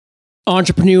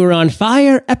Entrepreneur on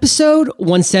Fire, episode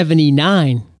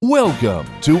 179. Welcome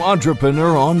to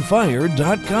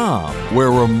EntrepreneurOnFire.com,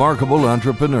 where remarkable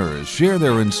entrepreneurs share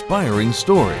their inspiring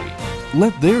story.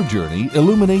 Let their journey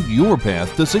illuminate your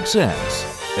path to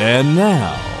success. And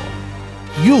now,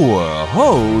 your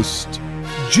host,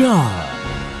 John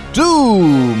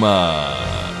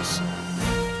Dumas.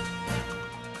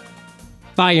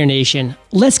 Fire Nation,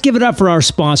 let's give it up for our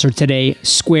sponsor today,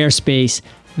 Squarespace,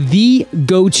 the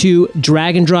go-to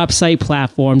drag-and-drop site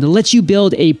platform that lets you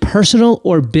build a personal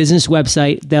or business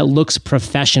website that looks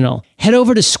professional. Head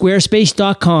over to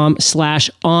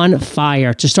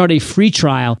squarespace.com/onfire to start a free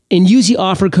trial and use the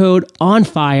offer code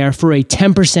ONFIRE for a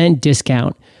 10%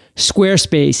 discount.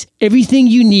 Squarespace, everything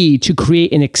you need to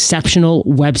create an exceptional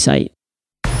website.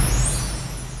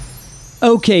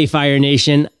 Okay, Fire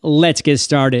Nation, let's get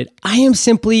started. I am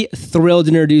simply thrilled to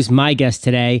introduce my guest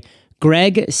today,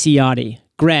 Greg Ciotti.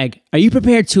 Greg, are you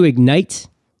prepared to ignite?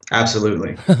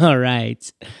 Absolutely. All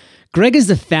right. Greg is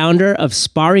the founder of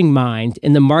Sparring Mind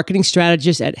and the marketing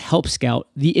strategist at Help Scout,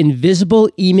 the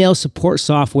invisible email support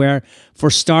software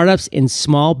for startups and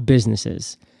small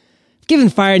businesses. I've given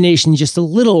Fire Nation just a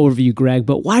little overview, Greg,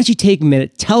 but why don't you take a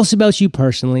minute, tell us about you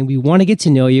personally, we want to get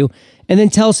to know you, and then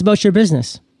tell us about your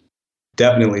business.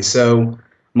 Definitely. So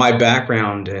my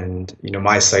background and,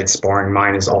 my site Sparring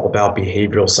Mind is all about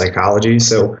behavioral psychology.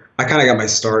 So I kind of got my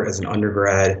start as an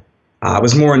undergrad. I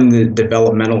was more in the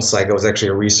developmental psych. I was actually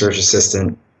a research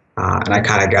assistant. And I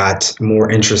kind of got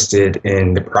more interested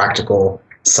in the practical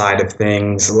side of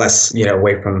things, less,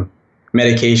 away from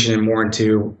medication and more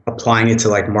into applying it to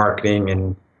like marketing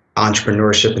and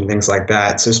entrepreneurship and things like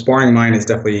that. So Sparring Mind is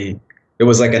definitely, it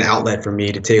was like an outlet for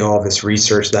me to take all this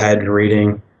research that I had been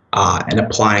reading and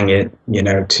applying it,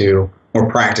 to more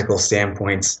practical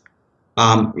standpoints.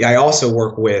 I also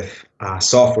work with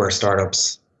software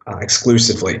startups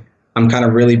exclusively. I'm kind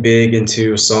of really big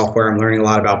into software. I'm learning a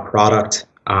lot about product.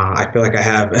 I feel like I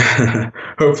have,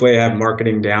 hopefully I have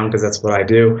marketing down because that's what I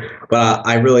do. But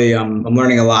I really, I'm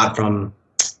learning a lot from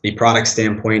the product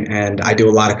standpoint, and I do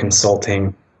a lot of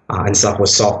consulting and stuff with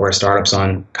software startups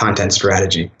on content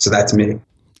strategy. So that's me.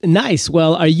 Nice.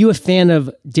 Well, are you a fan of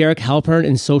Derek Halpern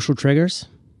and Social Triggers?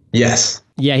 Yes.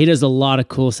 Yeah, he does a lot of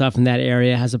cool stuff in that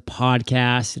area, has a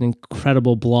podcast, an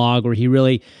incredible blog where he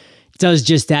really does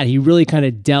just that. He really kind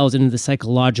of delves into the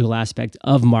psychological aspect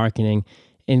of marketing.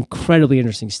 Incredibly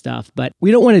interesting stuff. But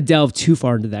we don't want to delve too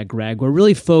far into that, Greg. We're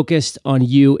really focused on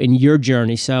you and your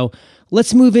journey. So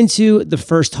let's move into the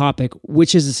first topic,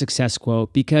 which is a success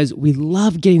quote, because we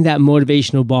love getting that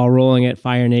motivational ball rolling at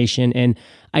Fire Nation. And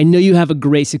I know you have a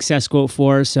great success quote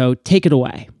for us, so take it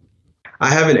away. I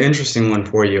have an interesting one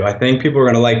for you. I think people are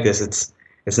going to like this. It's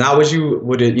not what you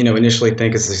would initially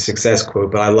think is a success quote,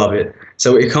 but I love it.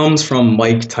 So it comes from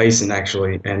Mike Tyson,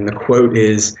 actually, and the quote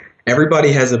is,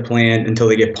 "Everybody has a plan until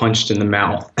they get punched in the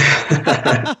mouth."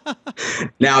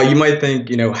 Now, you might think,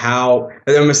 how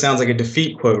that almost sounds like a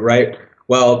defeat quote, right?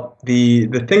 Well, the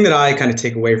thing that I kind of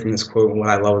take away from this quote and what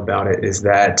I love about it is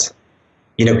that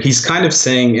he's kind of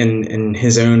saying in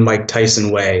his own Mike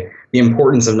Tyson way, the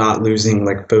importance of not losing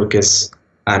like focus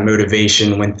and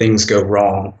motivation when things go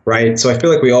wrong, right? So I feel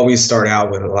like we always start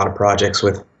out with a lot of projects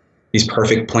with these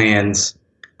perfect plans,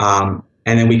 and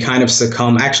then we kind of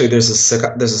succumb. Actually, there's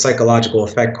a psychological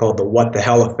effect called the what the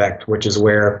hell effect, which is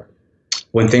where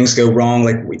when things go wrong,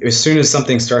 as soon as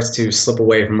something starts to slip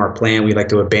away from our plan, we like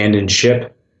to abandon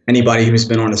ship. Anybody who's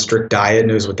been on a strict diet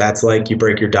knows what that's like. You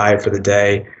break your diet for the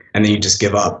day, and then you just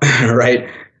give up, right?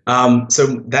 So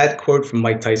that quote from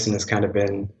Mike Tyson has kind of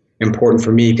been important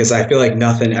for me because I feel like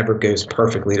nothing ever goes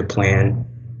perfectly to plan,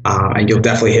 and you'll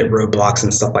definitely hit roadblocks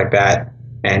and stuff like that,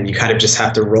 and you kind of just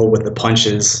have to roll with the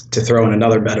punches, to throw in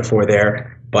another metaphor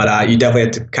there, but you definitely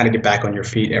have to kind of get back on your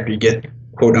feet after you get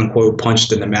quote unquote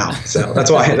punched in the mouth. So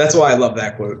that's why I love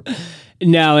that quote.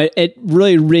 No, it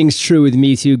really rings true with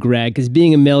me too, Greg, because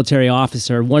being a military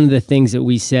officer, one of the things that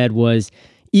we said was,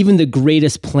 even the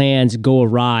greatest plans go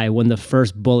awry when the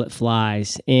first bullet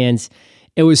flies. And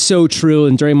it was so true.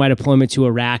 And during my deployment to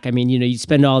Iraq, I mean, you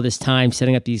spend all this time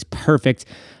setting up these perfect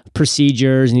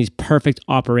procedures and these perfect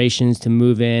operations to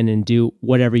move in and do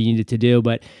whatever you needed to do.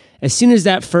 But as soon as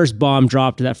that first bomb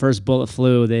dropped or that first bullet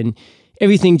flew, then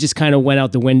everything just kind of went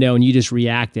out the window and you just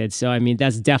reacted. So, I mean,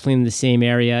 that's definitely in the same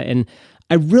area. And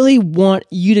I really want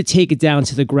you to take it down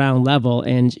to the ground level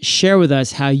and share with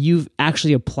us how you've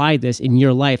actually applied this in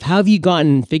your life. How have you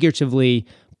gotten figuratively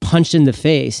punched in the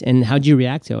face and how did you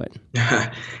react to it?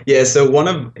 Yeah, so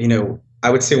I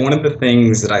would say one of the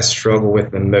things that I struggle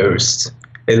with the most,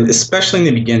 especially in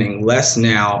the beginning, less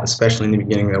now, especially in the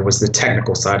beginning though, was the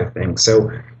technical side of things. So,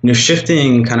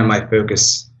 shifting kind of my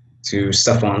focus to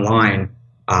stuff online.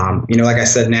 Like I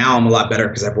said, now I'm a lot better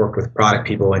because I've worked with product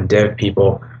people and dev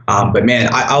people. But man,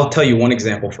 I'll tell you one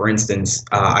example. For instance,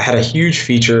 I had a huge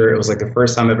feature. It was like the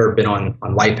first time I've ever been on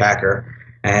Lifehacker,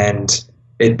 and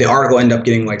the article ended up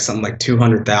getting like something like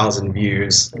 200,000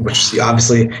 views, which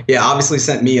obviously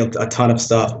sent me a ton of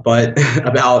stuff. But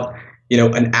about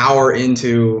an hour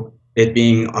into it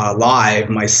being live,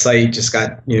 my site just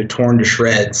got torn to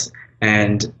shreds.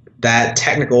 And that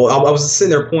technical, I was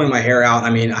sitting there pulling my hair out. I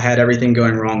mean, I had everything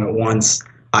going wrong at once.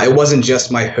 It wasn't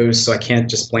just my host, so I can't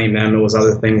just blame them. It was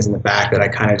other things in the back that I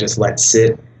kind of just let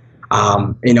sit.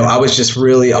 I was just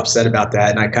really upset about that,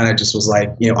 and I kind of just was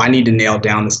like, I need to nail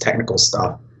down this technical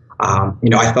stuff.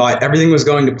 I thought everything was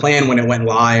going to plan when it went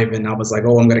live, and I was like,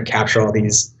 oh, I'm going to capture all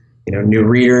these, new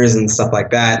readers and stuff like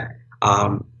that.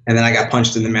 And then I got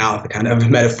punched in the mouth, kind of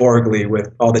metaphorically,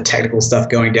 with all the technical stuff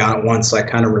going down at once. So I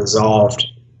kind of resolved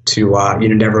to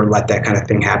never let that kind of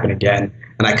thing happen again.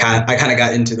 And I kind of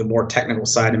got into the more technical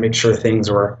side to make sure things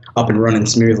were up and running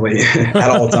smoothly at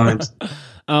all times.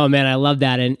 Oh man, I love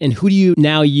that. And who do you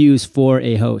now use for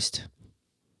a host?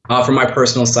 For my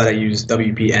personal side, I use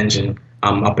WP Engine.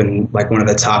 I'm up in like one of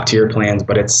the top tier plans,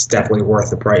 but it's definitely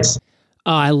worth the price.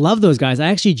 I love those guys. I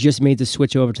actually just made the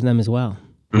switch over to them as well.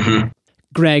 Mm-hmm.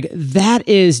 Greg, that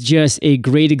is just a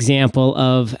great example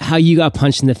of how you got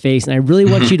punched in the face. And I really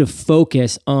want you to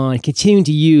focus on continuing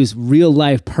to use real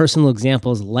life personal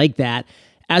examples like that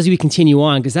as we continue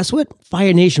on, because that's what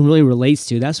Fire Nation really relates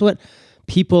to. That's what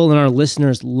people and our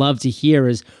listeners love to hear,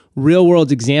 is real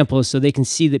world examples, so they can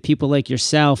see that people like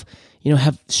yourself,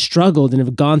 have struggled and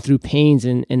have gone through pains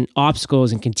and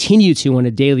obstacles and continue to on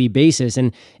a daily basis.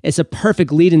 And it's a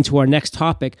perfect lead into our next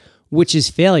topic, which is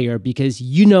failure, because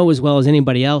as well as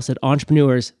anybody else that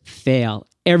entrepreneurs fail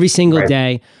every single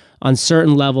day on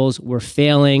certain levels. We're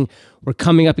failing. We're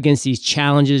coming up against these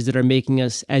challenges that are making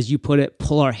us, as you put it,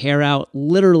 pull our hair out,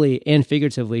 literally and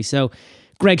figuratively. So,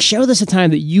 Greg, share with us a time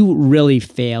that you really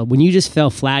failed, when you just fell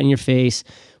flat in your face,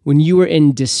 when you were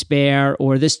in despair,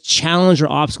 or this challenge or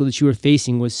obstacle that you were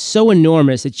facing was so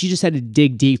enormous that you just had to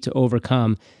dig deep to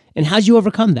overcome. And how'd you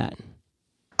overcome that?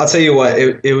 I'll tell you what,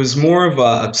 it was more of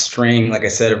a string, like I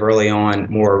said, of early on,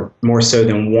 more so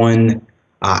than one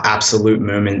absolute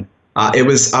moment. I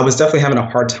was definitely having a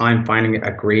hard time finding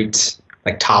a great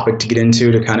topic to get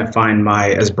into, to kind of find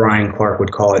my, as Brian Clark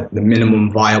would call it, the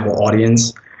minimum viable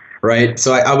audience, right?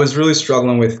 So I was really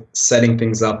struggling with setting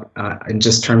things up in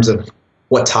just terms of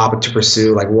what topic to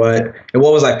pursue, what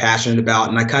was I passionate about,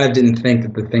 and I kind of didn't think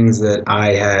that the things that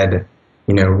I had,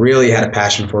 really had a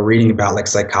passion for, reading about like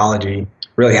psychology,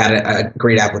 really had a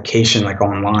great application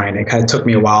online. It kind of took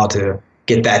me a while to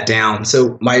get that down.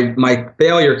 So my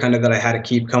failure kind of that I had to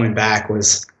keep coming back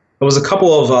was a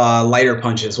couple of lighter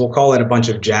punches. We'll call it a bunch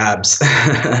of jabs.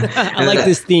 I like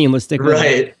this theme. Let's stick with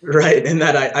it. Right. And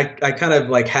that I kind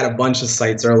of had a bunch of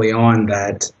sites early on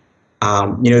that,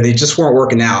 they just weren't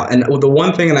working out. And the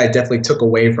one thing that I definitely took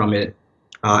away from it,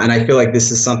 and I feel like this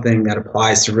is something that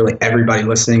applies to really everybody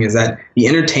listening, is that the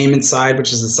entertainment side,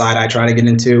 which is the side I try to get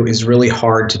into, is really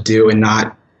hard to do and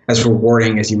not as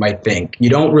rewarding as you might think.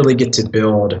 You don't really get to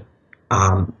build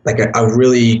a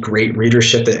really great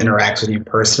readership that interacts with you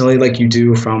personally like you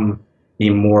do from the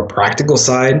more practical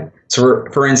side. So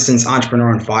for instance,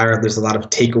 Entrepreneur on Fire, there's a lot of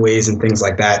takeaways and things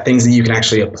like that, things that you can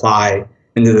actually apply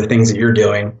into the things that you're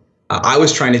doing. I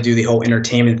was trying to do the whole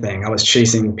entertainment thing. I was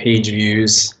chasing page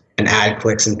views and ad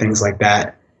clicks and things like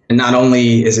that. And not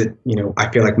only is it, I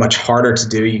feel like much harder to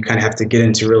do, you kind of have to get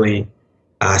into really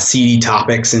seedy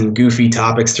topics and goofy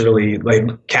topics to really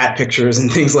cat pictures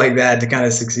and things like that to kind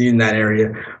of succeed in that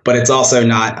area. But it's also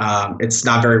not, it's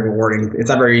not very rewarding. It's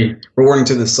not very rewarding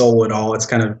to the soul at all. It's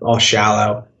kind of all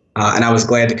shallow. And I was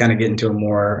glad to kind of get into a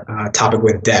more topic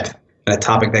with depth, and a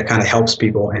topic that kind of helps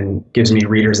people and gives me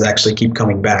readers that actually keep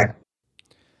coming back.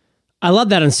 I love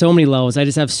that on so many levels. I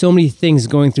just have so many things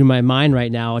going through my mind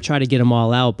right now. I'll try to get them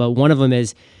all out. But one of them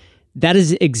is, that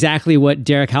is exactly what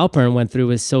Derek Halpern went through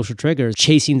with Social Triggers,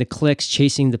 chasing the clicks,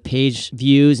 chasing the page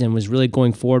views, and was really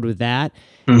going forward with that.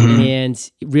 Mm-hmm.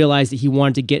 And realized that he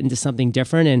wanted to get into something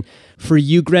different. And for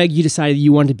you, Greg, you decided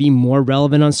you wanted to be more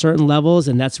relevant on certain levels.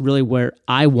 And that's really where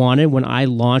I wanted when I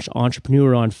launched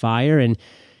Entrepreneur on Fire. And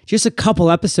just a couple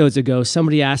episodes ago,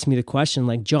 somebody asked me the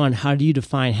question, John, how do you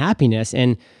define happiness?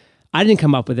 And I didn't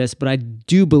come up with this, but I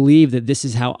do believe that this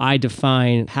is how I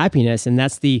define happiness, and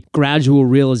that's the gradual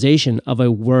realization of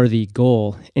a worthy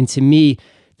goal. And to me,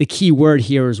 the key word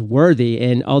here is worthy.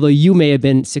 And although you may have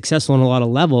been successful on a lot of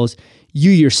levels,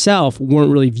 you yourself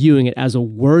weren't really viewing it as a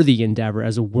worthy endeavor,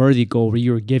 as a worthy goal where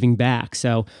you were giving back.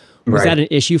 So was that an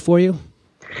issue for you?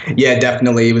 Yeah,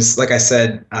 definitely. It was like I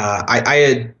said. I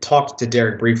had talked to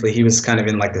Derek briefly. He was kind of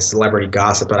in like the celebrity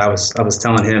gossip, but I was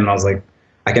telling him, I was like,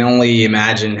 I can only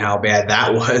imagine how bad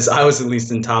that was. I was at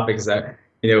least in topics that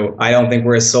I don't think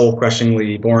we're as soul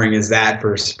crushingly boring as that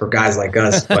for guys like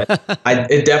us. But I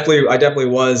definitely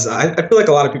was. I feel like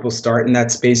a lot of people start in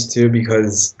that space too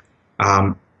because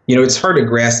it's hard to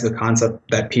grasp the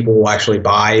concept that people will actually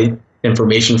buy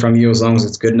information from you as long as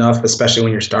it's good enough, especially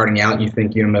when you're starting out. You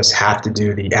think you almost have to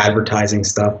do the advertising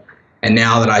stuff. And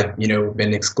now that I've,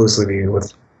 been exclusively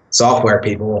with software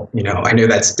people, I know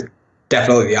that's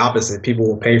definitely the opposite. People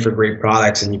will pay for great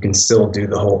products and you can still do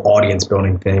the whole audience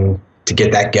building thing to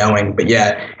get that going. But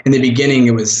yeah, in the beginning,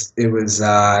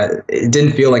 it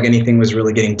didn't feel like anything was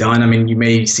really getting done. I mean, you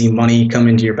may see money come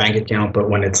into your bank account,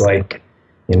 but when it's like,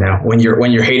 when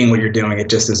you're hating what you're doing, it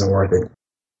just isn't worth it.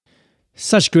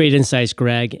 Such great insights,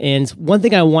 Greg. And one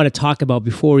thing I want to talk about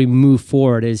before we move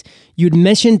forward is you'd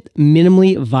mentioned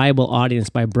Minimally Viable Audience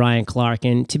by Brian Clark.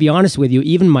 And to be honest with you,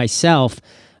 even myself,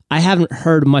 I haven't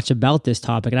heard much about this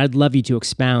topic, and I'd love you to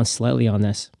expound slightly on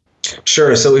this.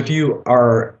 Sure. So if you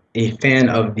are a fan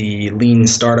of the lean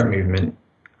startup movement,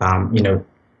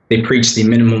 they preach the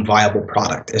minimum viable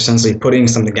product, essentially putting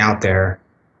something out there,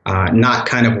 not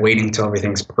kind of waiting till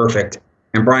everything's perfect.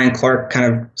 And Brian Clark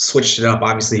kind of switched it up.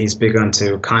 Obviously, he's big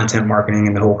onto content marketing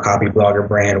and the whole copy blogger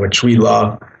brand, which we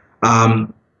love.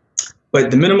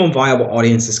 But the minimum viable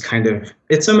audience is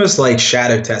it's almost like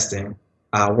shadow testing,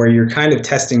 where you're kind of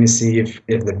testing to see if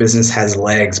the business has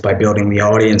legs by building the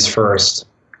audience first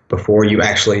before you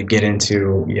actually get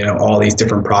into, all these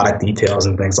different product details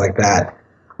and things like that.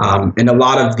 And a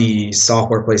lot of the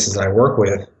software places that I work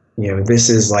with, this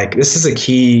is a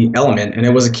key element, and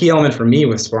it was a key element for me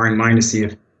with Sparring Mind to see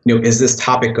if, is this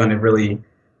topic going to really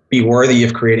be worthy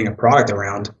of creating a product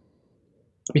around?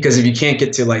 Because if you can't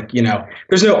get to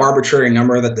there's no arbitrary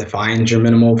number that defines your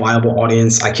minimal viable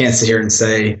audience. I can't sit here and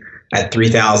say at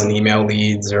 3,000 email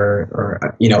leads or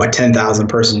a 10,000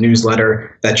 person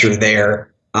newsletter that you're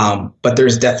there. But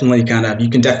there's definitely you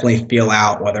can definitely feel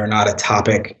out whether or not a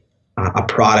topic, a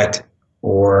product,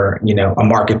 or a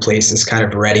marketplace is kind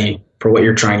of ready for what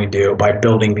you're trying to do by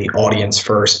building the audience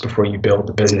first before you build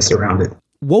the business around it.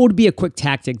 What would be a quick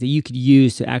tactic that you could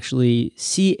use to actually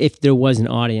see if there was an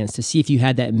audience, to see if you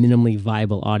had that minimally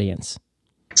viable audience?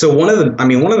 So one of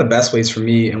the best ways for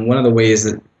me, and one of the ways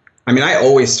that, I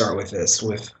always start with this,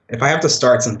 if I have to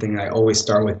start something, I always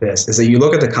start with this, is that you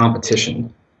look at the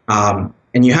competition, and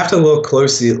you have to look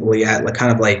closely at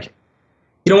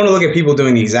you don't want to look at people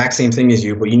doing the exact same thing as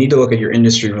you, but you need to look at your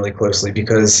industry really closely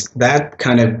because that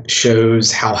kind of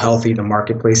shows how healthy the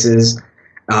marketplace is.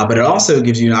 But it also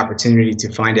gives you an opportunity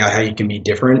to find out how you can be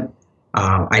different.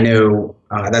 I know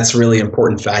that's a really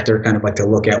important factor, kind of like to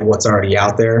look at what's already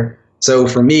out there. So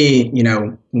for me,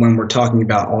 when we're talking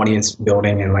about audience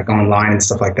building and online and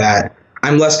stuff like that,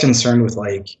 I'm less concerned with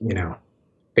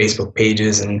Facebook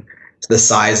pages and the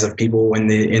size of people in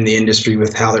the industry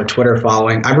with how their Twitter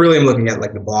following. I really am looking at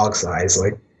the blog size.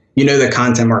 The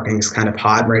content marketing is kind of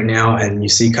hot right now, and you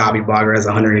see Copy Blogger has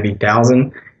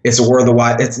 180,000. It's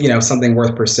worthwhile. It's something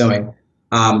worth pursuing.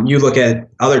 You look at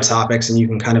other topics and you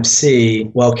can kind of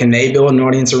see, well, can they build an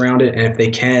audience around it? And if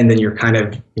they can, then you're kind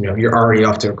of you're already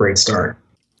off to a great start.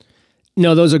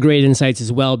 No, those are great insights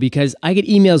as well, because I get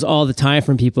emails all the time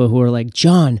from people who are like,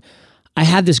 John, I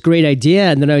had this great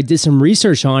idea and then I did some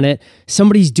research on it.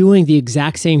 Somebody's doing the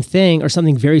exact same thing or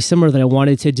something very similar that I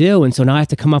wanted to do. And so now I have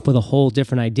to come up with a whole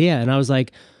different idea. And I was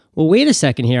like, well, wait a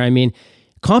second here.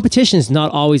 Competition is not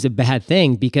always a bad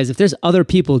thing, because if there's other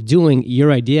people doing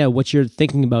your idea, what you're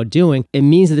thinking about doing, it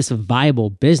means that it's a viable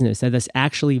business, that that's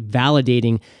actually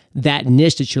validating that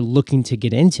niche that you're looking to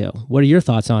get into. What are your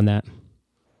thoughts on that?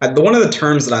 One of the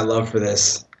terms that I love for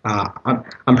this,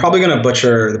 I'm probably going to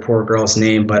butcher the poor girl's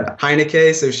name, but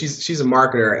Heineke. So she's a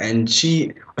marketer, and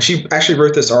she actually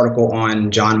wrote this article on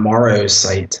John Morrow's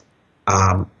site,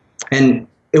 and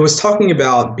it was talking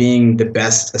about being the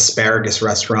best asparagus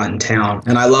restaurant in town,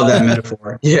 and I love that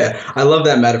metaphor. Yeah, I love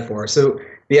that metaphor. So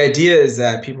the idea is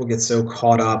that people get so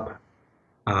caught up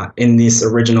in this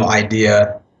original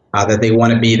idea that they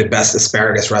want to be the best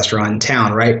asparagus restaurant in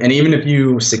town, right? And even if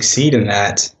you succeed in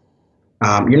that,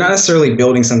 you're not necessarily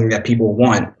building something that people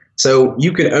want. So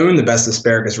you could own the best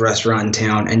asparagus restaurant in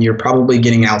town, and you're probably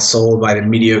getting outsold by the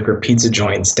mediocre pizza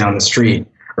joints down the street,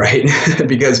 right?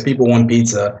 Because people want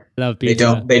pizza. Love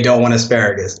pizza. They don't want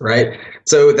asparagus, right?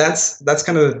 So that's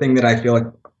kind of the thing that I feel like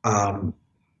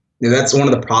that's one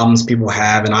of the problems people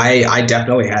have, and I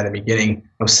definitely had in the beginning.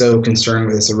 I was so concerned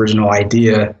with this original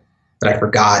idea that I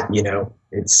forgot,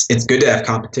 it's good to have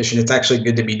competition. It's actually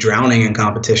good to be drowning in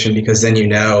competition, because then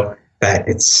that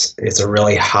it's a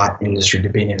really hot industry to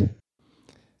be in.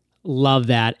 Love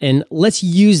that. And let's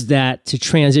use that to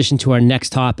transition to our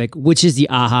next topic, which is the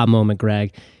aha moment,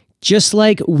 Greg. Just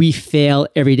like we fail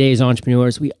every day as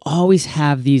entrepreneurs, we always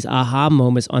have these aha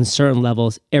moments on certain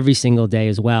levels every single day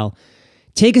as well.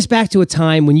 Take us back to a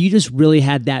time when you just really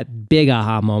had that big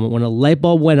aha moment, when a light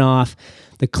bulb went off,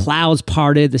 the clouds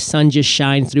parted, the sun just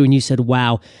shined through, and you said,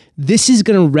 wow, this is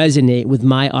going to resonate with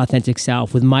my authentic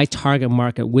self, with my target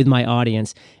market, with my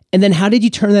audience. And then how did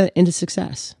you turn that into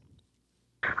success?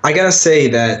 I gotta say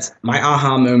that my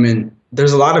aha moment,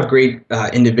 there's a lot of great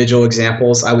individual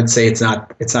examples. I would say it's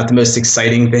not the most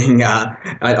exciting thing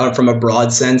from a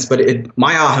broad sense, but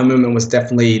my aha moment was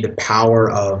definitely the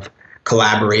power of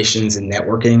collaborations and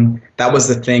networking. That was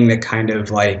the thing that kind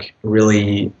of like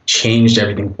really changed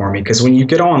everything for me. Because when you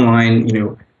get online,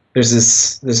 there's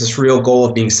this real goal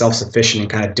of being self-sufficient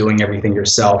and kind of doing everything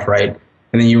yourself, right?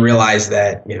 And then you realize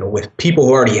that with people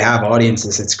who already have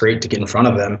audiences, it's great to get in front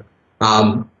of them.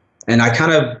 And it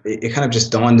kind of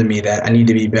just dawned on me that I need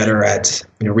to be better at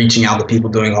reaching out to people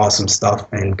doing awesome stuff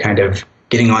and kind of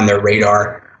getting on their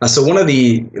radar. So one of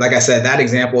like I said, that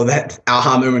example, that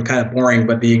aha moment, kind of boring,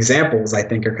 but the examples I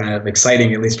think are kind of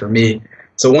exciting, at least for me.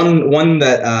 So one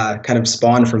that kind of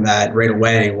spawned from that right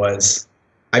away was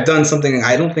I've done something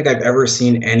I don't think I've ever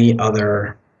seen any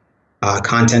other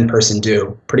content person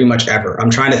do, pretty much ever. I'm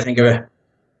trying to think of it.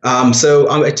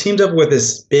 So I teamed up with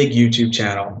this big YouTube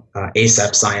channel,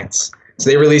 ASAP Science.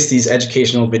 So they release these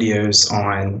educational videos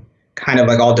on kind of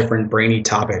like all different brainy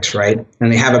topics, right?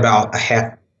 And they have about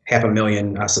half a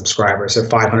million subscribers, so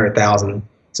 500,000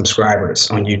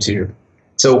 subscribers on YouTube.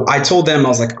 So I told them, I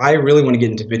was like, I really want to get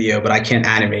into video, but I can't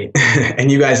animate.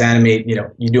 And you guys animate,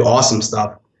 you do awesome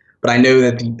stuff. But I know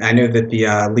that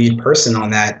the lead person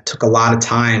on that took a lot of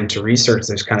time to research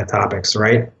those kind of topics,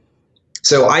 right?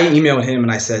 So I emailed him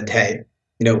and I said, hey,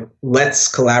 let's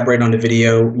collaborate on the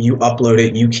video. You upload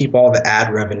it. You keep all the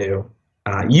ad revenue.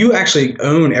 You actually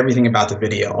own everything about the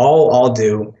video. All I'll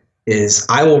do is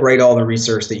I will write all the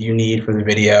research that you need for the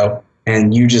video,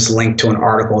 and you just link to an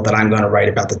article that I'm going to write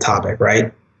about the topic,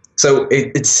 right? So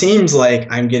it seems like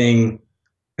I'm getting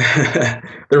the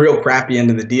real crappy end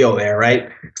of the deal there, right?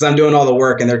 Because I'm doing all the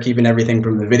work and they're keeping everything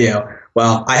from the video.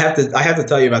 Well, I have to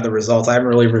tell you about the results. I haven't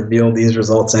really revealed these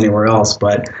results anywhere else,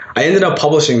 but I ended up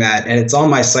publishing that, and it's on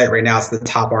my site right now. It's the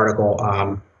top article,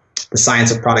 The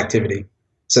Science of Productivity.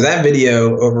 So that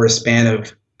video, over a span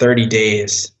of 30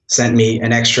 days, sent me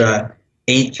an extra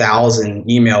 8,000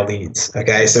 email leads.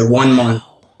 Okay, so 1 month,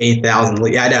 8,000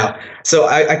 leads. Yeah, I know. So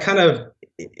I kind of,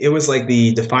 it was like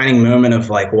the defining moment of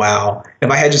like, wow, if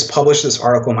I had just published this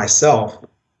article myself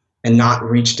and not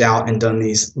reached out and done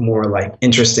these more like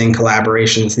interesting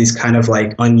collaborations, these kind of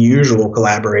like unusual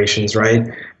collaborations, right?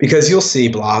 Because you'll see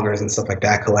bloggers and stuff like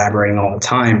that collaborating all the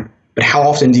time. But how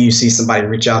often do you see somebody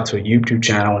reach out to a YouTube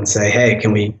channel and say, hey,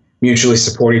 can we mutually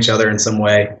support each other in some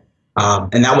way?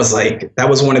 And that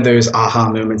was one of those aha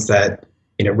moments that,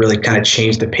 really kind of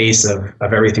changed the pace of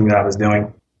everything that I was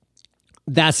doing.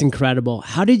 That's incredible.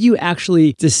 How did you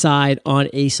actually decide on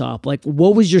ASAP? Like,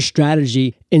 what was your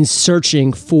strategy in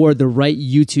searching for the right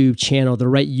YouTube channel, the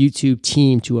right YouTube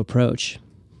team to approach?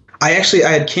 Originally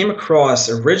I had came across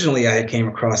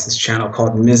this channel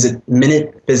called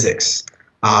Minute Physics.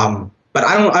 But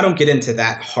I don't get into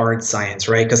that hard science,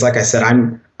 right? Because like I said,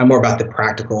 I'm more about the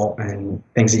practical and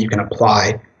things that you can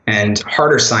apply. And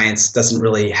harder science doesn't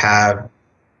really have,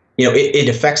 it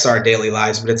affects our daily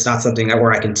lives, but it's not something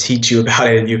where I can teach you about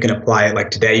it and you can apply it like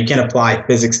today. You can't apply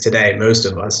physics today, most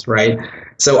of us, right?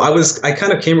 So I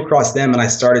kind of came across them and I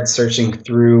started searching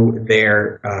through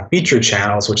their featured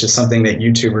channels, which is something that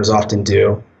YouTubers often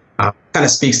do. Kind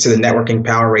of speaks to the networking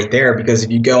power right there, because if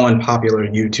you go on popular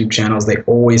YouTube channels, they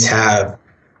always have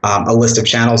a list of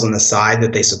channels on the side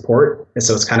that they support. And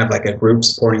so it's kind of like a group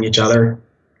supporting each other.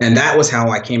 And that was how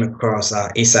I came across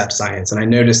ASAP Science. And I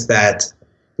noticed that,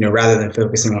 rather than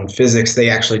focusing on physics, they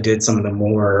actually did some of the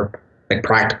more like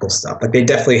practical stuff. Like they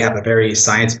definitely have a very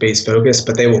science-based focus,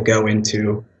 but they will go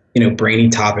into, brainy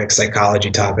topics, psychology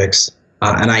topics.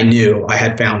 And I knew I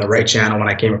had found the right channel when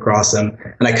I came across them.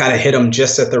 And I kind of hit them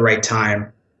just at the right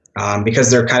time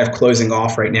because they're kind of closing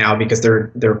off right now because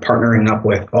they're partnering up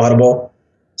with Audible.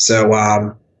 So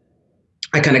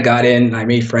I kind of got in. I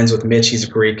made friends with Mitch. He's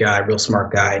a great guy, real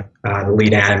smart guy, the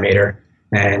lead animator.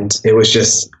 And it was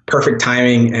just perfect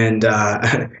timing and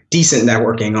decent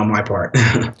networking on my part.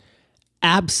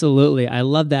 Absolutely. I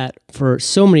love that for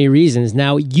so many reasons.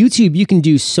 Now, YouTube, you can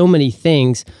do so many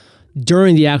things.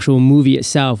 during the actual movie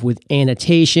itself with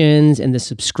annotations and the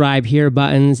subscribe here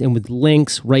buttons and with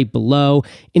links right below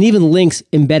and even links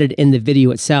embedded in the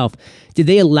video itself. Did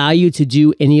they allow you to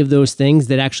do any of those things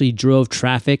that actually drove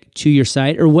traffic to your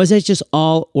site? Or was it just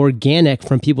all organic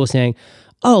from people saying,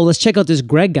 oh, let's check out this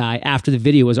Greg guy after the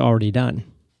video was already done?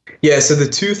 Yeah, so the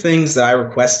two things that I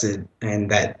requested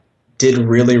and that did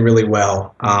really, really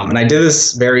well, and I did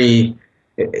this very,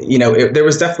 there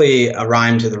was definitely a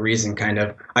rhyme to the reason, kind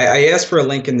of. I asked for a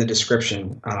link in the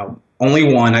description,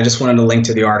 only one. I just wanted a link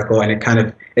to the article, and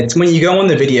it's when you go on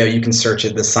the video, you can search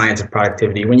it, The Science of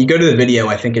Productivity. When you go to the video,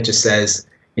 I think it just says,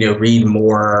 read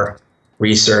more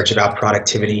research about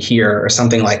productivity here or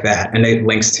something like that, and it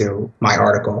links to my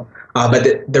article.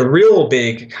 But the real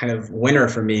big kind of winner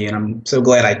for me, and I'm so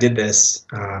glad I did this,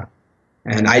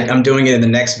 and I'm doing it in the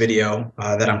next video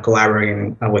that I'm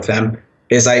collaborating with them,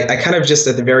 is I kind of just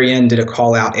at the very end did a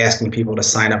call out asking people to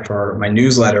sign up for my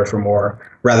newsletter for more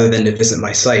rather than to visit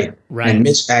my site. Right. And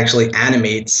Mitch actually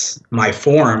animates my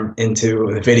form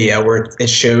into the video where it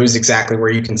shows exactly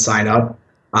where you can sign up.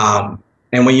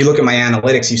 And when you look at my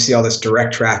analytics, you see all this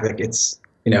direct traffic. It's,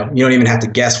 you don't even have to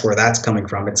guess where that's coming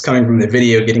from. It's coming from the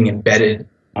video getting embedded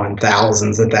on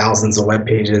thousands and thousands of web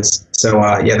pages. So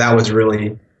yeah, that was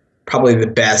really probably the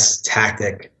best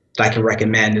tactic that I can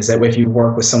recommend, is that if you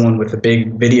work with someone with a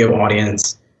big video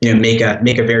audience, make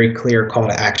a very clear call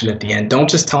to action at the end. Don't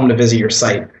just tell them to visit your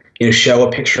site. Show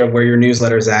a picture of where your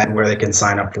newsletter is at and where they can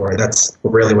sign up for it. That's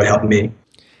really what helped me.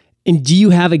 And do you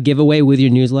have a giveaway with your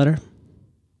newsletter?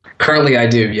 Currently, I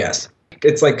do, yes.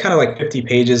 It's kind of 50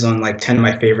 pages on 10 of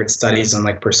my favorite studies on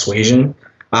persuasion.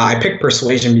 I picked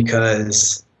persuasion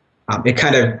because it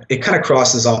kind of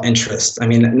crosses all interests. I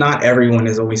mean, not everyone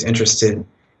is always interested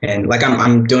in,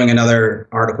 I'm doing another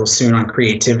article soon on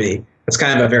creativity. It's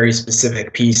kind of a very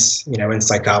specific piece, in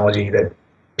psychology that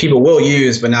people will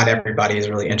use, but not everybody is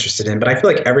really interested in. But I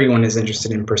feel like everyone is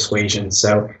interested in persuasion.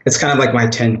 So it's kind of like my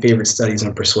 10 favorite studies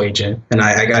on persuasion. And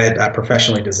I got it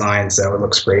professionally designed, so it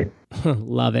looks great.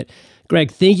 Love it.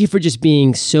 Greg, thank you for just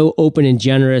being so open and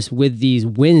generous with these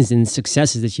wins and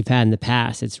successes that you've had in the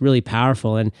past. It's really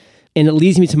powerful. And it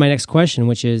leads me to my next question,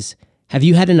 which is, have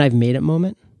you had an I've made it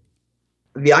moment?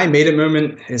 The I made it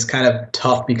moment is kind of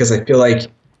tough because I feel like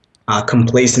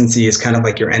complacency is kind of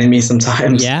like your enemy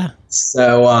sometimes. Yeah.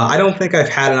 So I don't think I've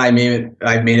had an I've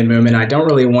made it moment. I don't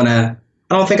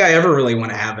think I ever really want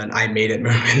to have an I made it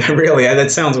moment. Really,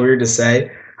 that sounds weird to say.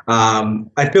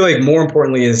 I feel like more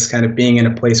importantly is kind of being in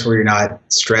a place where you're not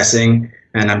stressing,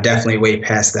 and I'm definitely way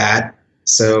past that.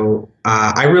 So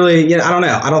I really, I don't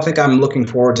know. I don't think I'm looking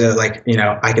forward to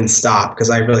I can stop, because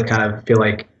I really kind of feel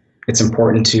like it's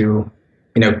important to,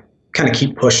 kind of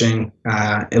keep pushing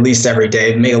at least every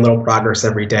day, make a little progress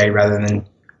every day rather than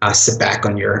sit back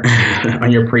on your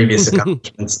on your previous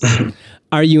accomplishments.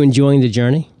 Are you enjoying the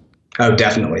journey? Oh,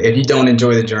 definitely. If you don't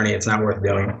enjoy the journey, it's not worth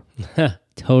doing.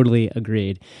 Totally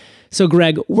agreed. So,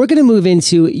 Greg, we're going to move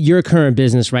into your current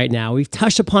business right now. We've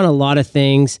touched upon a lot of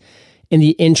things in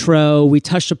the intro. We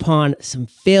touched upon some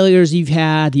failures you've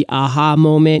had, the aha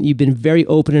moment. You've been very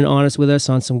open and honest with us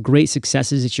on some great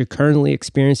successes that you're currently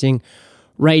experiencing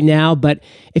right now. But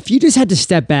if you just had to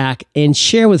step back and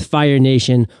share with Fire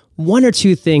Nation one or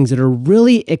two things that are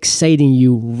really exciting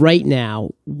you right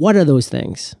now, what are those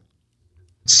things?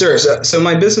 Sure. So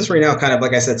my business right now, kind of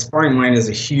like I said, Sparring Mind is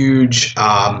a huge,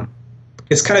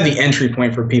 it's kind of the entry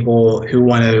point for people who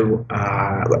want to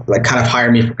kind of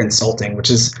hire me for consulting,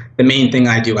 which is the main thing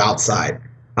I do outside.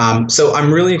 So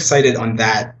I'm really excited on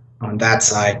that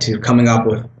side to coming up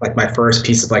with my first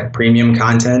piece of premium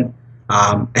content.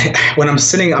 When I'm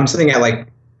sitting at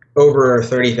over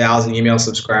 30,000 email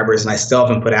subscribers, and I still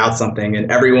haven't put out something,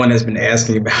 and everyone has been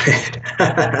asking about it.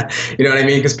 You know what I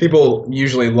mean? Because people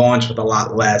usually launch with a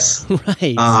lot less.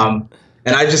 Right.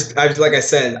 And like I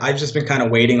said, I've just been kind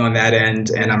of waiting on that end,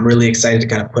 and I'm really excited to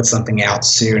kind of put something out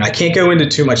soon. I can't go into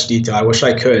too much detail. I wish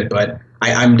I could, but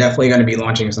I'm definitely going to be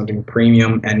launching something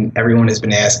premium, and everyone has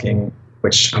been asking,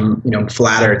 which I'm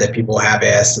flattered that people have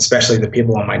asked, especially the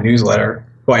people on my newsletter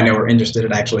who I know are interested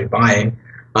in actually buying.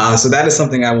 So that is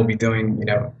something I will be doing,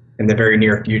 in the very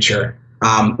near future.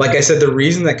 Like I said, the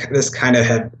reason that this kind of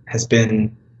has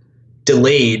been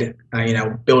delayed,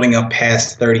 building up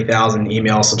past 30,000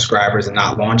 email subscribers and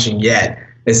not launching yet,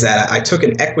 is that I took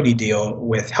an equity deal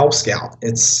with Help Scout.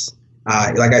 It's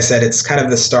like I said, it's kind of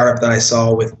the startup that I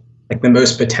saw with the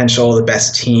most potential, the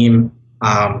best team.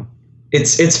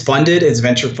 It's funded, it's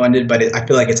venture funded, but I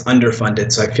feel like it's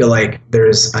underfunded. So I feel like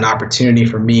there's an opportunity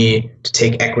for me to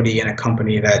take equity in a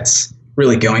company that's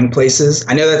really going places.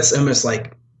 I know that's almost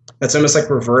that's almost like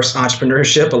reverse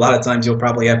entrepreneurship. A lot of times you'll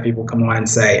probably have people come on and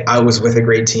say, I was with a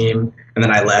great team and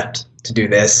then I left to do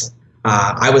this.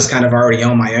 I was kind of already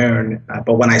on my own,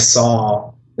 but when I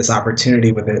saw this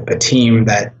opportunity with a team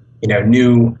that,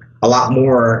 knew a lot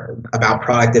more about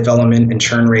product development and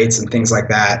churn rates and things like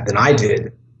that than I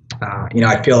did,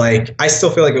 I still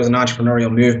feel like it was an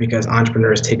entrepreneurial move because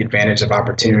entrepreneurs take advantage of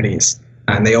opportunities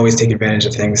and they always take advantage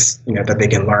of things, that they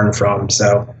can learn from.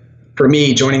 So for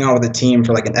me, joining on with a team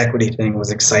for like an equity thing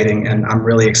was exciting, and I'm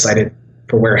really excited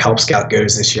for where Help Scout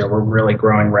goes this year. We're really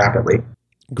growing rapidly.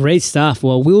 Great stuff.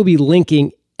 Well, we'll be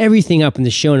linking everything up in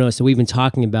the show notes that we've been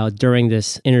talking about during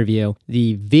this interview.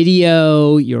 The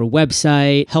video, your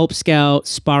website, Help Scout,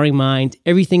 Sparring Mind,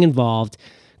 everything involved.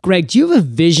 Greg, do you have a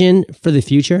vision for the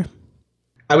future?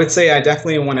 I would say I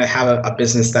definitely want to have a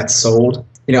business that's sold.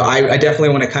 I definitely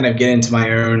want to kind of get into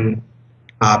my own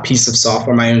piece of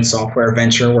software, my own software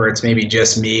venture where it's maybe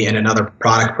just me and another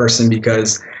product person,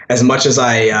 because as much as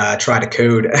I try to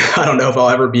code, I don't know if I'll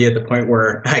ever be at the point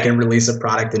where I can release a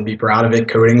product and be proud of it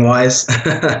coding wise.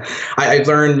 I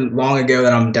learned long ago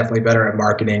that I'm definitely better at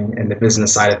marketing and the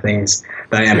business side of things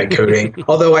than I am at coding,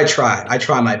 although I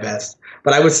try my best.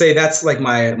 But I would say that's like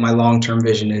my long-term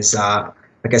vision is,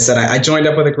 like I said, I joined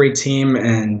up with a great team,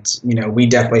 and we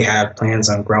definitely have plans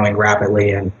on growing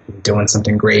rapidly and doing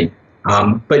something great.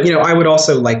 But I would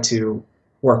also like to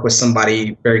work with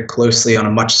somebody very closely on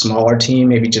a much smaller team,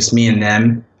 maybe just me and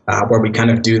them, where we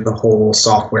kind of do the whole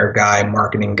software guy,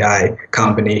 marketing guy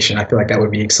combination. I feel like that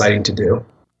would be exciting to do.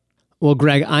 Well,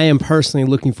 Greg, I am personally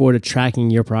looking forward to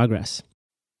tracking your progress.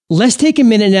 Let's take a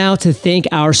minute now to thank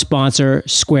our sponsor,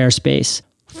 Squarespace.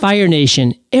 Fire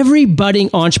Nation, every budding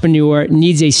entrepreneur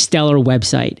needs a stellar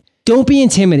website. Don't be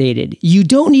intimidated. You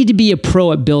don't need to be a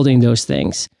pro at building those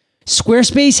things.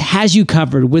 Squarespace has you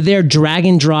covered with their drag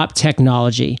and drop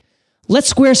technology. Let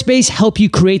Squarespace help you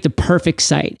create the perfect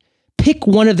site. Pick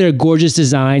one of their gorgeous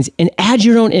designs and add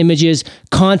your own images,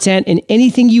 content, and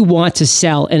anything you want to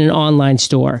sell in an online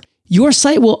store. Your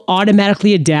site will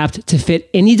automatically adapt to fit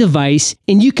any device,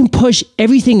 and you can push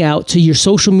everything out to your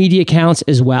social media accounts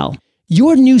as well.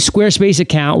 Your new Squarespace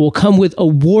account will come with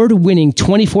award-winning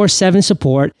 24/7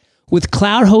 support with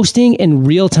cloud hosting and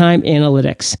real-time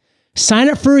analytics. Sign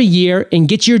up for a year and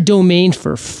get your domain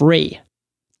for free.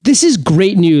 This is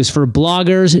great news for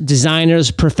bloggers,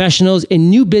 designers, professionals, and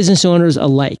new business owners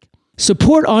alike.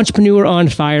 Support Entrepreneur on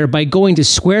Fire by going to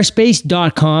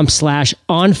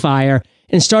squarespace.com/onfire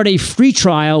and start a free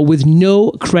trial with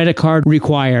no credit card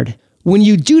required. When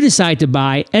you do decide to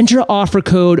buy, enter offer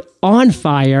code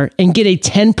ONFIRE and get a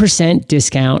 10%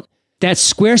 discount.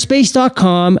 That's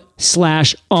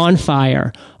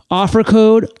squarespace.com/onfire. Offer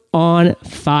code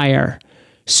ONFIRE.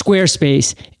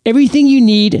 Squarespace, everything you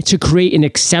need to create an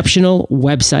exceptional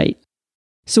website.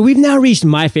 So we've now reached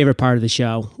my favorite part of the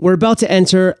show. We're about to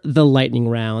enter the lightning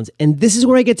round, and this is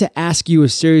where I get to ask you a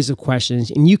series of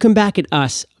questions, and you come back at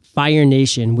us, Fire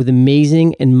Nation, with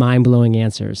amazing and mind-blowing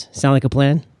answers. Sound like a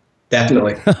plan?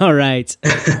 Definitely. All right.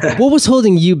 What was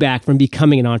holding you back from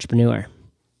becoming an entrepreneur?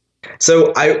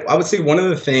 So I would say one of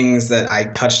the things that I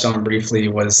touched on briefly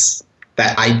was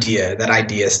that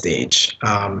idea stage.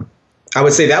 I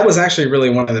would say that was actually really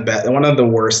one of the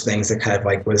worst things that kind of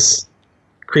like was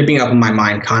creeping up in my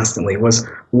mind constantly was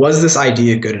this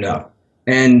idea good enough?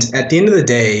 And at the end of the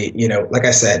day, like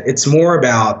I said, it's more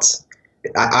about,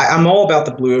 I'm all about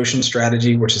the blue ocean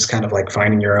strategy, which is kind of like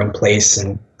finding your own place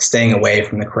and staying away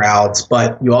from the crowds.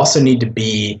 But you also need to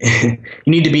be,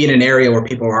 in an area where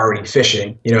people are already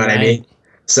fishing. You know what I mean?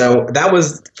 So that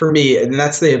was for me, and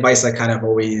that's the advice I kind of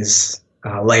always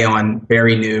lay on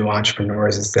very new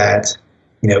entrepreneurs is that,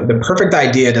 the perfect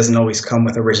idea doesn't always come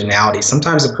with originality.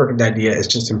 Sometimes the perfect idea is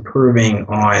just improving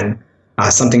on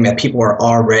something that people are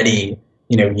already,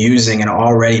 using and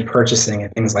already purchasing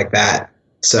and things like that.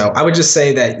 So I would just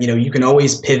say that, you can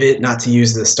always pivot, not to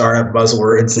use the startup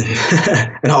buzzwords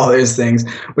and all those things,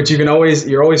 but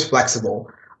you're always flexible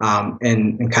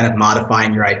and kind of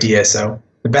modifying your idea. So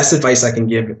the best advice I can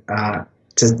give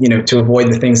to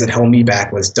avoid the things that held me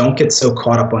back was don't get so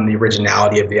caught up on the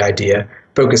originality of the idea.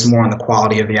 Focus more on the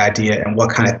quality of the idea and what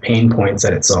kind of pain points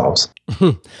that it solves.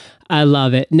 I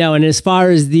love it. No, and as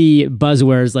far as the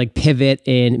buzzwords like pivot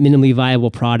and minimally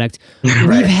viable product, Right.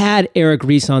 We've had Eric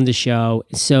Ries on the show,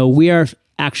 so we are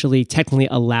actually technically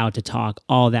allowed to talk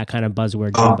all that kind of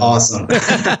buzzword. Oh, awesome.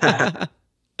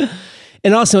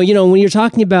 And also, when you're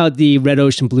talking about the red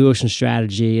ocean, blue ocean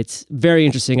strategy, it's very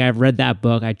interesting. I've read that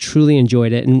book. I truly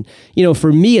enjoyed it. And,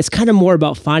 for me, it's kind of more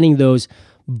about finding those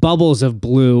bubbles of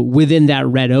blue within that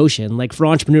red ocean. Like for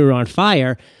Entrepreneur on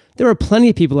Fire, there are plenty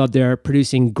of people out there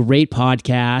producing great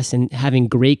podcasts and having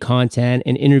great content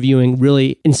and interviewing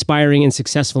really inspiring and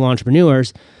successful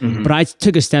entrepreneurs. But I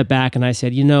took a step back and I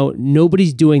said,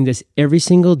 nobody's doing this every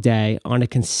single day on a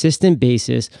consistent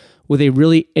basis with a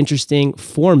really interesting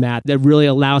format that really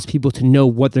allows people to know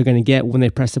what they're going to get when they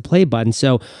press the play button.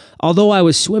 So although I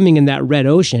was swimming in that red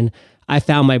ocean, I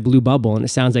found my blue bubble, and it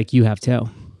sounds like you have too.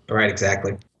 Right,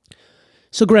 exactly.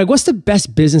 So Greg, what's the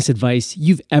best business advice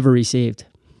you've ever received?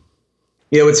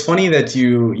 It's funny that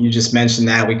you just mentioned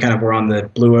that. We kind of were on the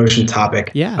blue ocean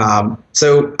topic. Yeah.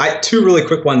 So two really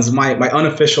quick ones. My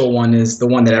unofficial one is the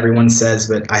one that everyone says,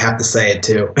 but I have to say it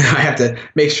too. I have to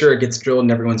make sure it gets drilled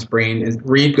in everyone's brain, is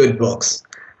read good books.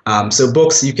 So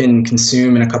books you can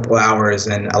consume in a couple of hours,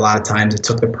 and a lot of times it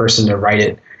took the person to write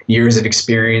it years of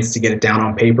experience to get it down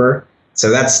on paper. So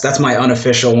that's my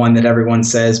unofficial one that everyone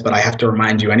says, but I have to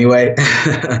remind you anyway.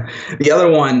 The other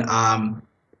one,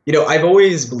 I've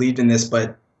always believed in this,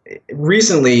 but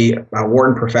recently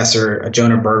Wharton professor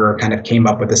Jonah Berger kind of came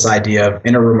up with this idea of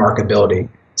inner remarkability.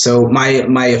 So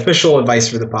my official advice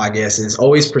for the podcast is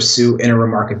always pursue inner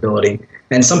remarkability.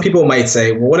 And some people might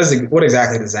say, well, what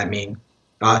exactly does that mean?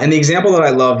 And the example that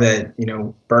I love that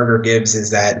Berger gives is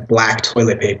that black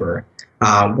toilet paper,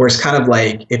 where it's kind of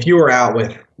like if you were out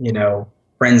with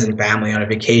friends and family on a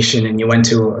vacation and you went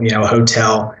to a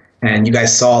hotel and you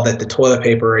guys saw that the toilet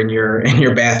paper in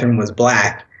your bathroom was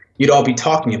black, you'd all be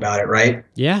talking about it, right?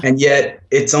 Yeah. And yet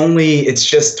it's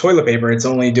just toilet paper. It's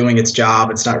only doing its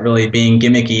job. It's not really being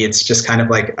gimmicky. It's just kind of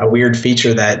like a weird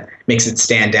feature that makes it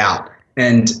stand out.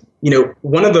 And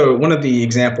one of the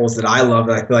examples that I love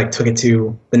that I feel like took it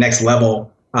to the next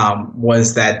level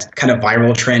was that kind of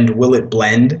viral trend, will it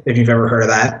blend? If you've ever heard of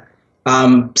that.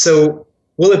 So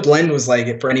will it blend was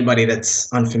like, for anybody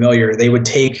that's unfamiliar, they would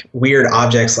take weird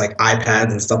objects like iPads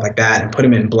and stuff like that and put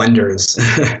them in blenders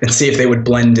and see if they would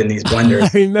blend in these blenders.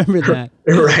 I remember that.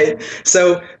 Right.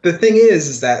 So the thing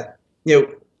is that,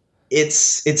 it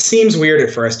seems weird at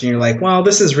first and you're like, well,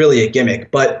 this is really a gimmick.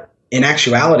 But in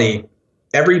actuality,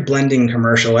 every blending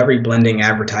commercial, every blending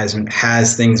advertisement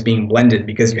has things being blended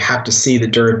because you have to see the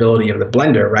durability of the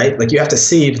blender, right? Like you have to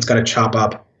see if it's going to chop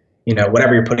up,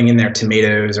 whatever you're putting in there,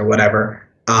 tomatoes or whatever.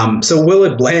 So will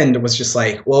it blend was just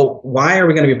like, well, why are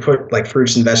we going to be put like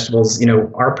fruits and vegetables?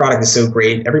 Our product is so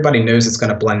great. Everybody knows it's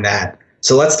going to blend that.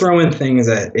 So let's throw in things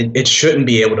that it shouldn't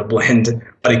be able to blend,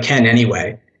 but it can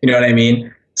anyway. You know what I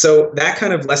mean? So that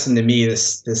kind of lesson to me,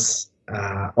 this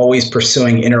always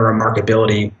pursuing inner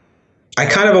remarkability. I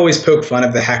kind of always poke fun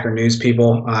of the Hacker News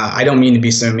people. I don't mean to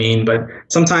be so mean, but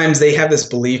sometimes they have this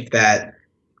belief that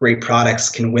great products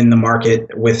can win the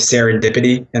market with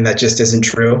serendipity, and that just isn't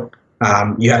true.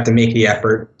 You have to make the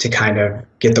effort to kind of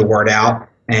get the word out,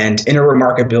 and inner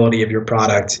remarkability of your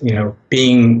product,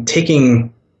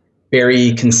 taking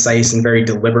very concise and very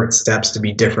deliberate steps to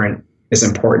be different is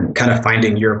important. Kind of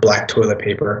finding your black toilet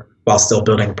paper while still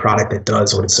building a product that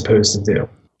does what it's supposed to do.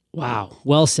 Wow.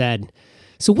 Well said.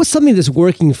 So what's something that's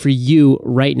working for you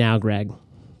right now, Greg?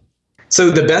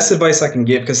 So the best advice I can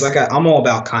give, because I'm all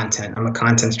about content. I'm a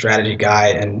content strategy guy,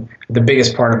 and the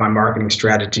biggest part of my marketing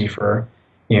strategy for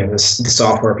the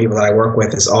software people that I work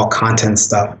with is all content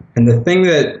stuff. And the thing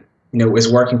that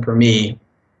is working for me,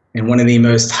 and one of the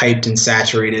most hyped and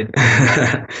saturated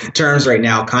terms right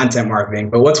now, content marketing.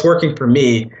 But what's working for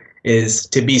me is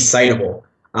to be citable.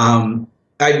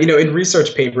 In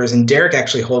research papers, and Derek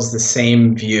actually holds the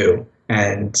same view,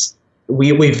 and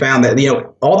we found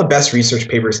that all the best research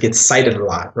papers get cited a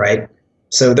lot, right?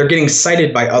 So they're getting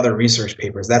cited by other research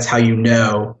papers. That's how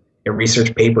a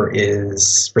research paper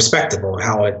is respectable.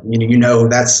 How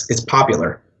it's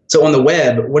popular. So on the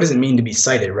web, what does it mean to be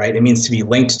cited, right? It means to be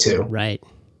linked to. Right.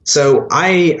 So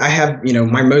I have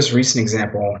my most recent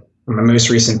example, or my most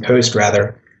recent post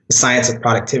rather, the science of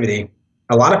productivity.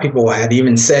 A lot of people had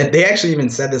even said, they actually even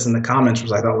said this in the comments,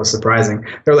 which I thought was surprising.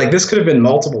 They're like, this could have been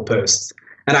multiple posts.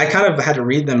 And I kind of had to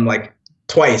read them like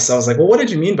twice. I was like, well, what did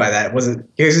you mean by that? Was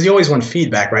it, because you always want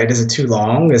feedback, right? Is it too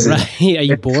long? Is it, right. Are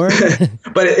you bored?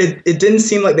 But it didn't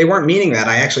seem like they weren't meaning that.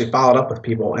 I actually followed up with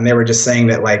people and they were just saying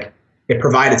that like it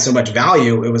provided so much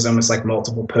value. It was almost like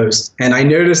multiple posts. And I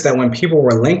noticed that when people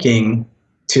were linking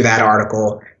to that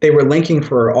article, they were linking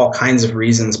for all kinds of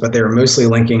reasons, but they were mostly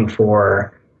linking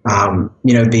for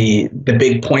the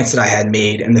big points that I had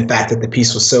made and the fact that the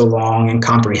piece was so long and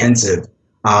comprehensive.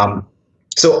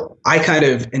 So I've kind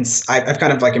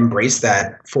of like embraced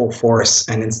that full force,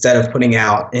 and instead of putting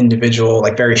out individual,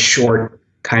 like very short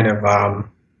kind of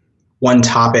one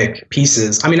topic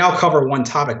pieces, I mean, I'll cover one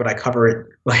topic, but I cover it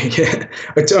like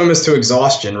it's almost to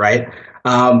exhaustion, right?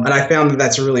 And I found that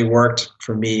that's really worked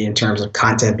for me in terms of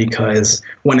content because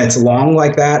when it's long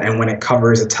like that and when it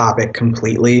covers a topic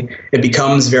completely, it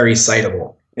becomes very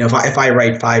citable. If I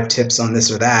write 5 tips on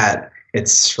this or that,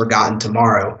 it's forgotten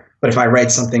tomorrow. But if I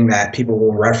write something that people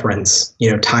will reference,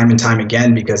 time and time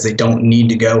again because they don't need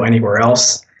to go anywhere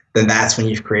else, then that's when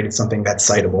you've created something that's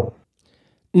citable.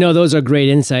 No, those are great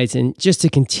insights. And just to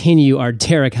continue our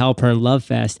Derek Halpern love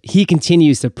fest, he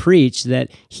continues to preach that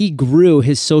he grew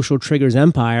his social triggers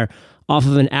empire off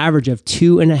of an average of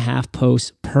 2.5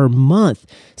 posts per month.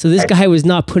 So this guy was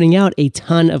not putting out a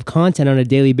ton of content on a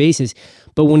daily basis.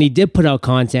 But when he did put out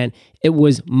content, it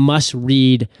was must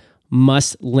read,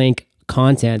 must link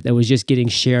content that was just getting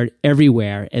shared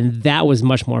everywhere. And that was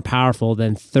much more powerful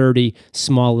than 30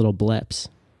 small little blips.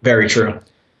 Very true.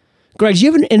 Greg, do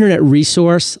you have an internet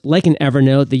resource like an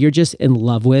Evernote that you're just in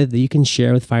love with that you can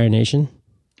share with Fire Nation?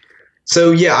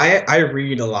 So yeah, I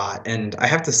read a lot, and I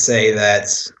have to say that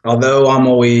although I'm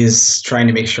always trying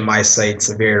to make sure my sites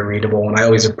are very readable, and I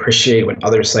always appreciate when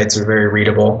other sites are very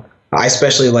readable, I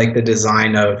especially like the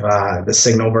design of the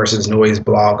Signal versus Noise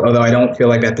blog, although I don't feel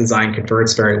like that design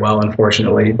converts very well,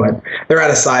 unfortunately, but they're at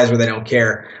a size where they don't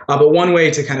care. But one way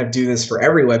to kind of do this for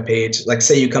every web page, like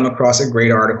say you come across a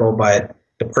great article, but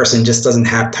the person just doesn't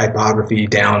have typography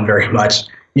down very much,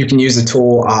 you can use the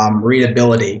tool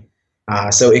Readability.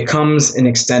 So it comes in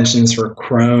extensions for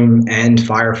Chrome and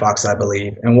Firefox, I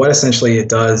believe. And what essentially it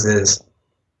does is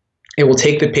it will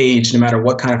take the page, no matter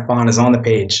what kind of font is on the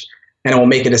page, and it will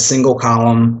make it a single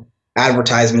column,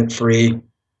 advertisement free,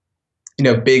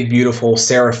 big, beautiful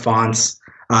serif fonts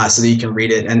so that you can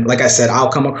read it. And like I said,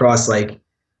 I'll come across like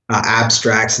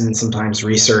abstracts and sometimes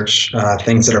research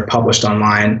things that are published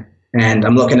online. And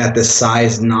I'm looking at this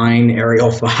size 9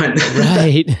 Arial font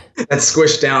Right. that's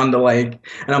squished down to and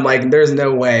I'm like, there's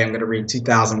no way I'm going to read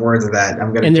 2,000 words of that. I'm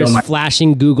going to and there's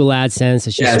flashing Google AdSense.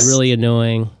 It's just really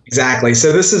annoying. Exactly.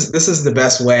 So this is the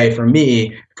best way for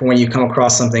me for when you come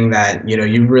across something that,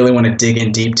 you really want to dig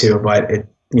in deep to, but it,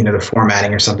 the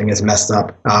formatting or something is messed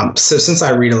up. So since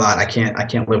I read a lot, I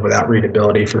can't live without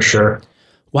Readability for sure.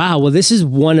 Wow. Well, this is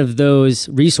one of those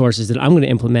resources that I'm going to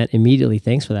implement immediately.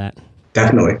 Thanks for that.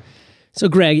 Definitely. So,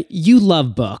 Greg, you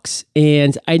love books,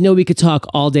 and I know we could talk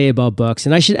all day about books,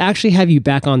 and I should actually have you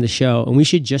back on the show, and we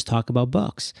should just talk about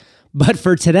books. But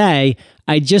for today,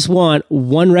 I just want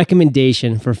one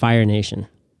recommendation for Fire Nation.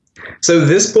 So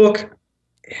this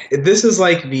is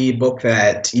like the book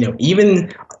that,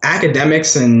 even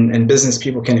academics and business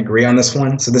people can agree on this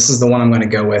one. So this is the one I'm going to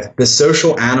go with, The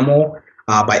Social Animal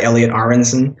by Elliot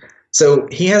Aronson. So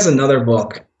he has another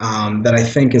book that I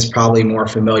think is probably more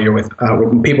familiar with,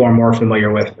 people are more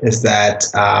familiar with, is that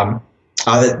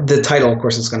the title, of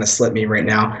course, is going to slip me right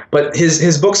now. But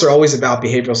his books are always about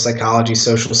behavioral psychology,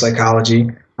 social psychology.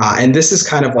 And this is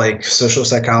kind of like social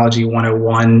psychology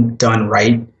 101 done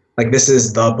right. Like this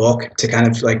is the book to kind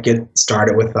of like get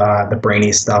started with the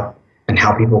brainy stuff and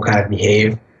how people kind of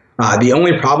behave. The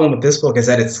only problem with this book is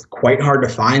that it's quite hard to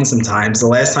find sometimes. The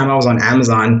last time I was on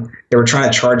Amazon, they were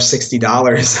trying to charge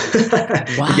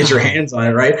 $60 to get your hands on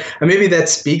it, right? And maybe that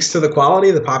speaks to the quality,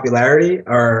 the popularity,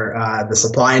 or the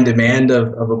supply and demand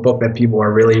of a book that people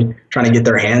are really trying to get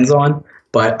their hands on.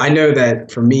 But I know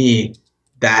that for me,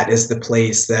 that is the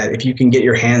place that if you can get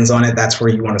your hands on it, that's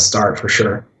where you want to start for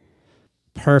sure.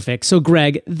 Perfect. So,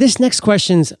 Greg, this next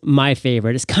question's my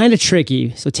favorite. It's kind of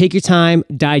tricky, so take your time,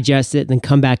 digest it, then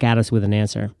come back at us with an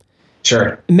answer.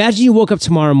 Sure. Imagine you woke up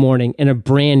tomorrow morning in a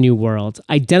brand new world,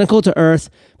 identical to Earth,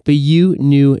 but you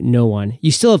knew no one.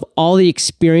 You still have all the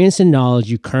experience and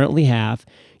knowledge you currently have.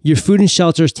 Your food and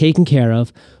shelter is taken care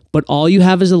of, but all you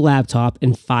have is a laptop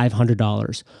and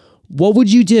 $500. What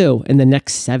would you do in the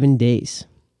next 7 days?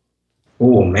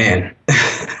 Oh, man.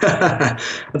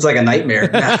 That's like a nightmare.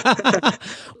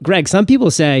 Greg, some people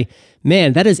say,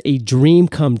 man, that is a dream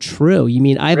come true. You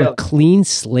mean I have a clean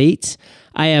slate,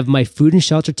 I have my food and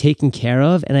shelter taken care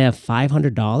of, and I have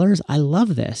 $500? I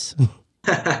love this.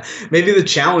 Maybe the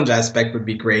challenge aspect would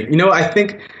be great. I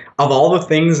think of all the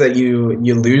things that you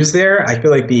lose there, I feel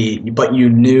like what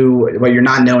you're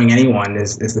not knowing anyone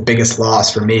is the biggest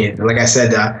loss for me. Like I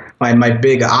said, my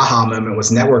big aha moment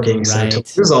was networking. So Right.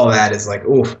 to lose all that is like,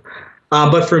 oof.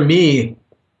 But for me,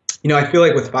 I feel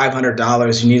like with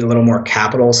 $500, you need a little more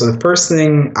capital. So the first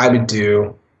thing I would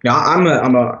do, I'm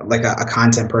a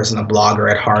content person, a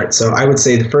blogger at heart. So I would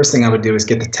say the first thing I would do is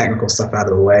get the technical stuff out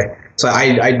of the way. So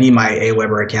I'd need my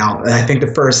Aweber account. And I think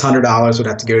the first $100 would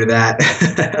have to go to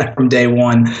that from day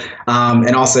one.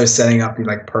 And also setting up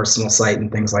like personal site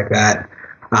and things like that.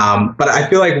 But I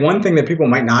feel like one thing that people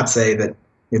might not say that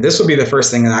this would be the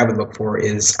first thing that I would look for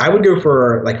is I would go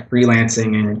for like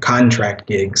freelancing and contract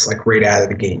gigs like right out of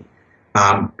the gate.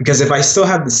 Because if I still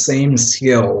have the same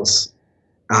skills,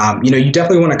 you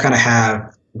definitely want to kind of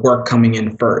have work coming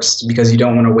in first because you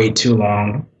don't want to wait too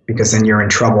long because then you're in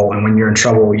trouble. And when you're in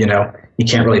trouble, you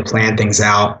can't really plan things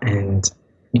out and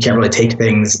you can't really take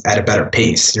things at a better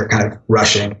pace. You're kind of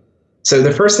rushing. So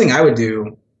the first thing I would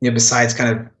do, besides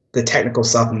kind of the technical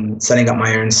stuff and setting up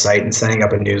my own site and setting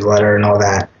up a newsletter and all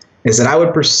that, is that I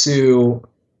would pursue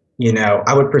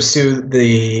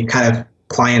the kind of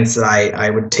clients that I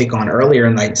would take on earlier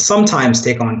and like sometimes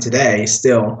take on today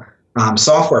still,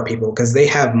 software people, because they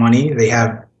have money,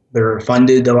 they're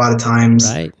funded a lot of times,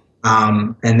 right.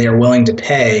 And they're willing to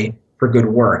pay for good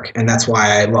work. And that's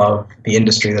why I love the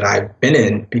industry that I've been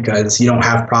in, because you don't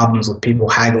have problems with people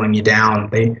haggling you down.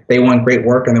 They want great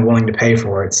work and they're willing to pay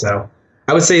for it. So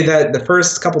I would say that the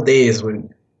first couple days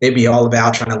they'd be all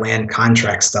about trying to land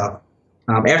contract stuff.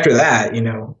 After that,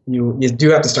 you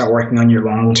do have to start working on your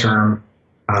long-term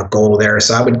goal there.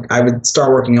 So I would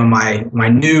start working on my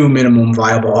new minimum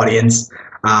viable audience.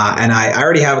 And I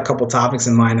already have a couple topics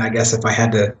in mind, I guess, if I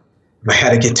had to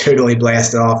get totally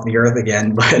blasted off the earth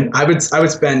again. But I would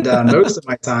spend most of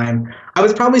my time, I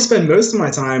would probably spend most of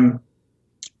my time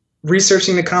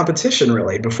researching the competition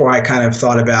really before I kind of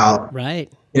thought about, right.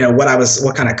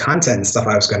 What kind of content and stuff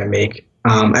I was going to make.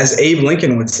 As Abe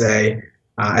Lincoln would say,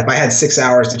 if I had 6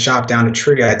 hours to chop down a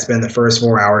tree, I'd spend the first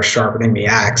 4 hours sharpening the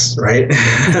axe, right?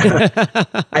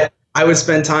 I would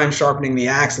spend time sharpening the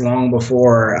axe long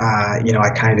before,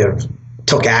 I kind of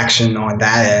took action on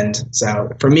that end. So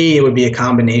for me, it would be a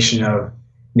combination of,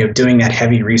 doing that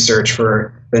heavy research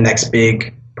for the next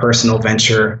big personal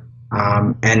venture,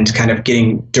 and kind of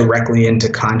getting directly into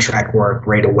contract work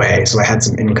right away. So I had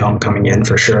some income coming in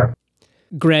for sure.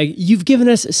 Greg, you've given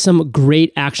us some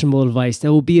great actionable advice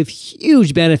that will be of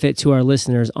huge benefit to our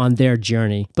listeners on their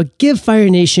journey. But give Fire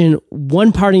Nation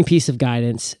one parting piece of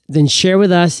guidance, then share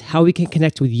with us how we can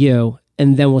connect with you,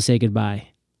 and then we'll say goodbye.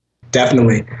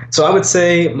 Definitely. So I would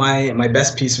say my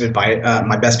best piece of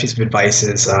advice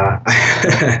is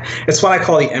it's what I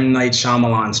call the M. Night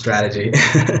Shyamalan strategy.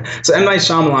 So M. Night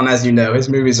Shyamalan, as you know, his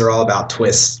movies are all about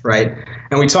twists, right?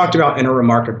 And we talked about inner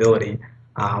remarkability.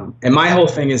 And my whole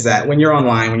thing is that when you're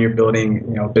online, when you're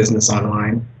building, business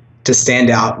online, to stand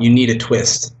out, you need a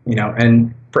twist,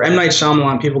 And for M. Night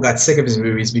Shyamalan, people got sick of his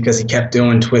movies because he kept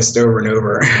doing twists over and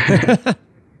over.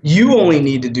 You only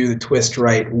need to do the twist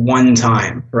right one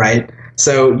time, right?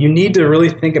 So you need to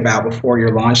really think about before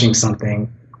you're launching something,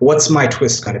 what's my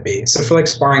twist going to be? So for like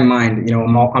Sparring Mind,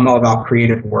 I'm all about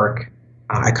creative work.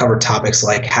 I cover topics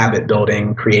like habit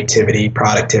building, creativity,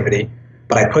 productivity.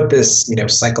 But I put this,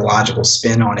 psychological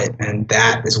spin on it, and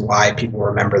that is why people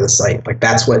remember the site. Like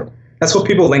that's what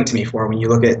people link to me for. When you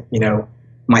look at,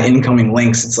 my incoming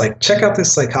links, it's like, check out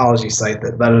this psychology site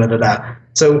that da da da da.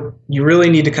 So you really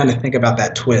need to kind of think about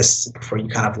that twist before you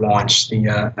kind of launch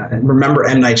the. And remember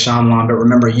M. Night Shyamalan, but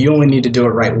remember you only need to do it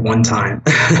right one time.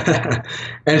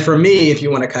 And for me, if you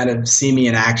want to kind of see me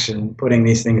in action, putting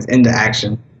these things into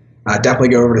action, definitely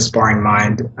go over to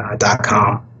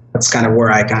sparringmind.com. That's kind of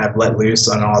where I kind of let loose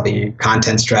on all the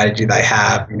content strategy that I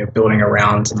have, building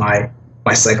around my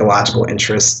psychological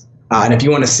interests. And if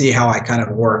you want to see how I kind of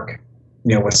work,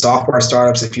 with software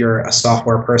startups, if you're a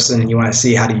software person and you want to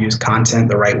see how to use content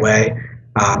the right way,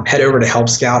 head over to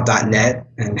helpscout.net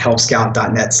and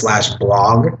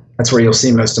helpscout.net/blog. That's where you'll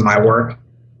see most of my work.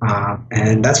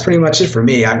 And that's pretty much it for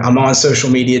me. I'm on social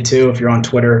media too. If you're on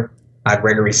Twitter,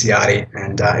 Gregory Ciotti,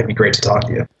 and it'd be great to talk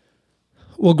to you.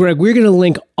 Well, Greg, we're going to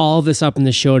link all of this up in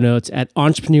the show notes at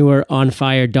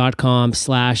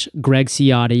entrepreneuronfire.com/Greg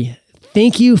Ciotti.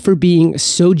 Thank you for being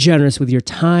so generous with your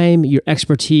time, your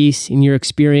expertise, and your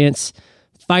experience.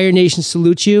 Fire Nation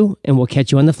salutes you, and we'll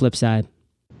catch you on the flip side.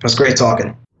 It was great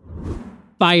talking.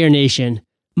 Fire Nation,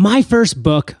 my first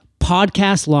book,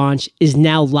 Podcast Launch, is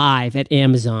now live at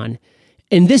Amazon.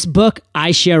 In this book,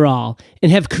 I share all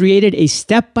and have created a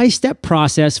step-by-step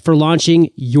process for launching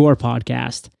your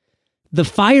podcast. The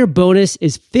Fire bonus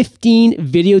is 15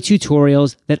 video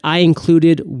tutorials that I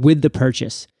included with the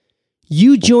purchase.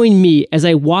 You join me as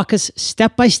I walk us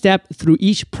step by step through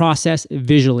each process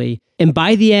visually, and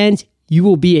by the end, you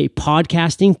will be a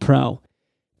podcasting pro.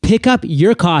 Pick up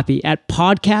your copy at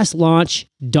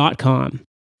podcastlaunch.com.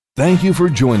 Thank you for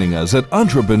joining us at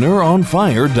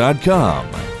entrepreneuronfire.com,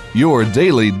 your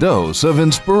daily dose of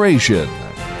inspiration.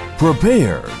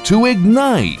 Prepare to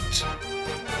ignite.